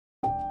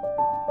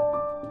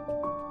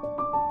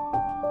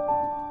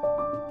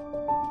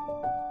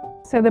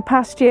So the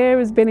past year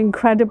has been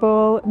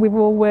incredible. We've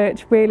all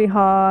worked really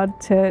hard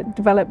to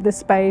develop the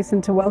space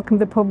and to welcome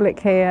the public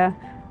here.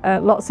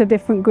 Lots of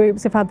different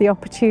groups have had the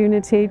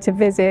opportunity to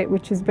visit,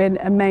 which has been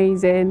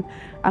amazing.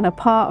 And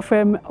apart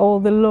from all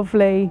the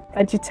lovely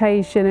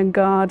vegetation and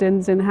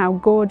gardens and how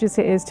gorgeous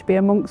it is to be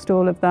amongst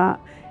all of that,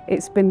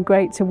 it's been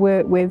great to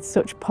work with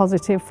such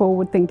positive,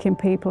 forward-thinking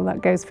people.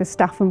 That goes for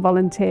staff and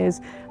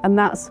volunteers, and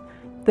that's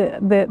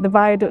the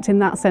viaduct in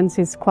that sense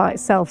is quite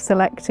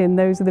self-selecting.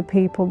 Those are the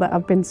people that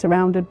I've been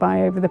surrounded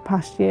by over the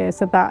past year,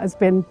 so that has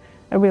been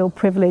a real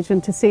privilege,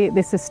 and to see it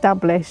this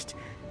established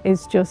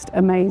is just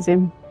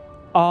amazing.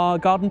 Our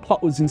garden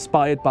plot was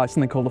inspired by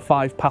something called the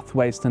 5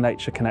 Pathways to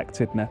Nature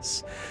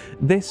Connectedness.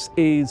 This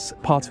is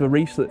part of a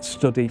research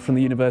study from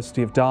the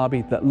University of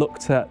Derby that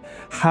looked at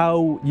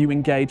how you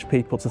engage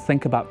people to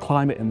think about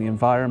climate and the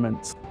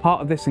environment.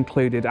 Part of this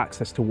included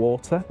access to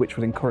water, which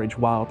would encourage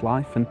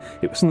wildlife, and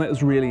it was something that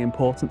was really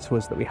important to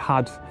us, that we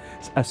had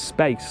a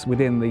space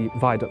within the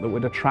viaduct that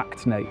would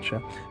attract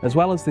nature. As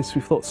well as this,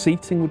 we thought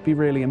seating would be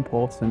really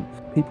important.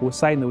 People were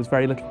saying there was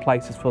very little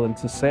places for them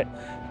to sit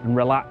and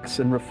relax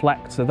and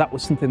reflect, so that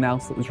was something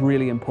else that was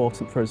really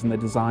important for us in the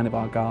design of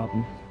our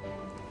garden.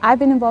 I've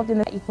been involved in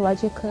the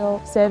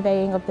ecological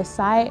surveying of the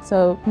site,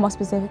 so more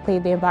specifically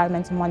the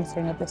environmental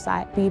monitoring of the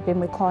site. We've been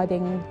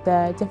recording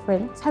the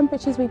different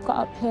temperatures we've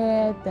got up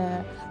here,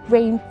 the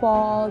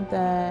rainfall,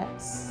 the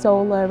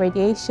solar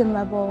radiation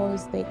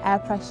levels, the air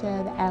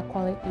pressure, the air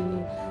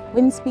quality,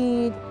 wind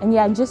speed, and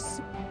yeah, and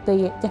just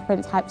the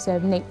different types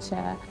of nature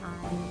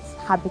and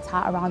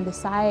habitat around the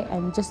site,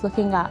 and just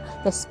looking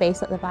at the space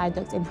that the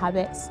viaduct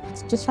inhabits.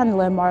 Just trying to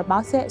learn more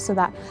about it so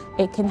that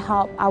it can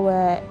help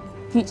our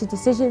future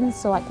decisions,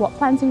 so like what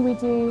planting we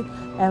do,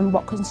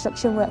 what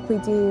construction work we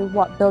do,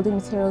 what building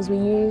materials we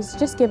use,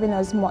 just giving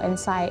us more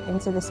insight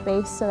into the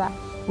space so that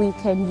we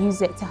can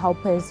use it to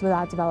help us with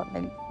our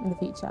development in the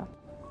future.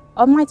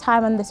 On my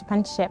time on this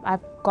apprenticeship,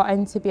 I've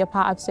gotten to be a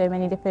part of so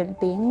many different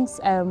things.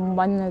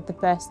 One of the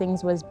first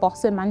things was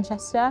Blossom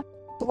Manchester.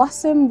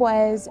 Blossom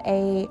was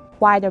a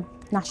wider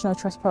National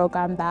Trust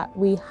programme that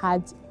we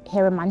had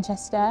here in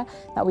Manchester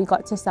that we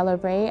got to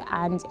celebrate,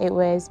 and it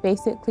was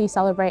basically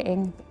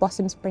celebrating the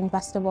Blossom Spring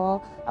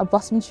Festival of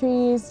blossom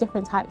trees,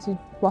 different types of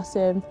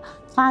blossom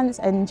plants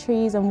and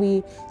trees, and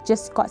we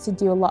just got to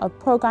do a lot of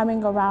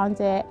programming around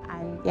it,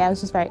 and yeah, it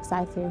was just very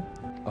exciting.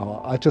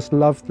 Oh, I just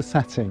love the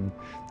setting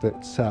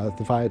that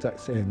the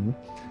viaduct's in.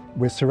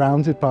 We're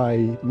surrounded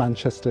by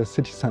Manchester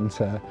city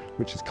centre,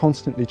 which is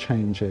constantly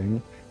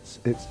changing.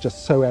 It's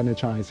just so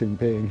energising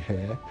being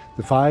here.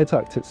 The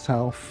viaduct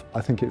itself,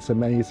 I think it's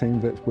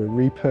amazing that we're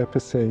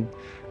repurposing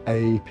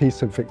a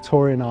piece of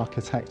Victorian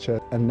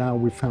architecture, and now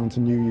we've found a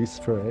new use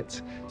for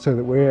it, so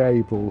that we're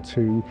able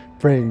to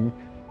bring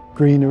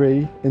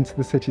greenery into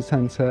the city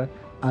centre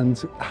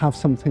and have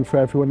something for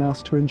everyone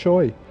else to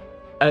enjoy.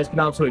 It's been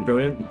absolutely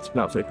brilliant. It's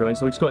been absolutely brilliant.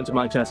 So we just got into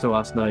Manchester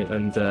last night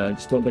and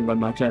just don't think about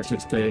Manchester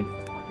today,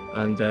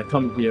 and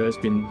coming here it's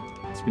been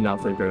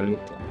absolutely brilliant.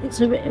 It's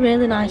a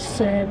really nice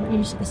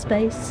use of the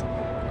space,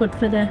 good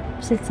for the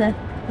city,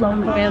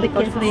 really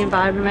good for the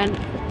environment,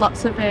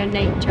 lots of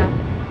nature.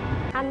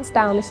 Hands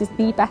down, this is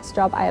the best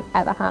job I have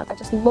ever had. I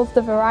just love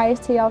the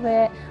variety of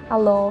it. I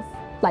love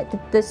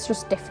there's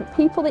just different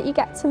people that you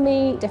get to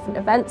meet, different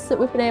events that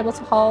we've been able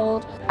to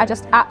hold. I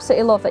just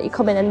absolutely love that you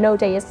come in and no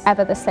day is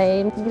ever the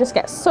same. You just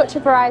get such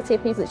a variety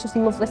of people. It's just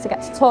lovely to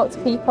get to talk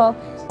to people,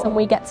 and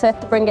we get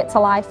to bring it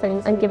to life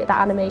and give it that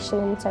animation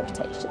and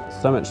interpretation.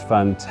 So much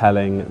fun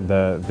telling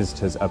the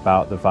visitors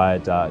about the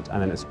viaduct,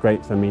 and then it's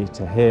great for me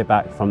to hear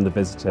back from the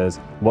visitors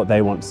what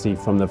they want to see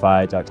from the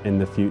viaduct in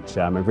the future.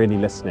 And we're really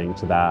listening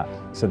to that.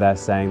 So they're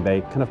saying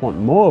they kind of want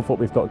more of what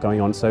we've got going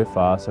on so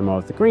far, so more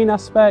of the green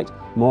aspect,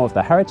 more of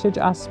the heritage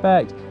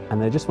aspect,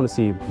 and they just want to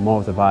see more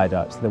of the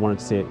viaduct. So they wanted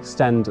to see it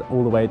extend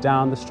all the way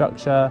down the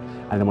structure,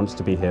 and they wanted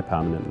to be here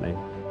permanently.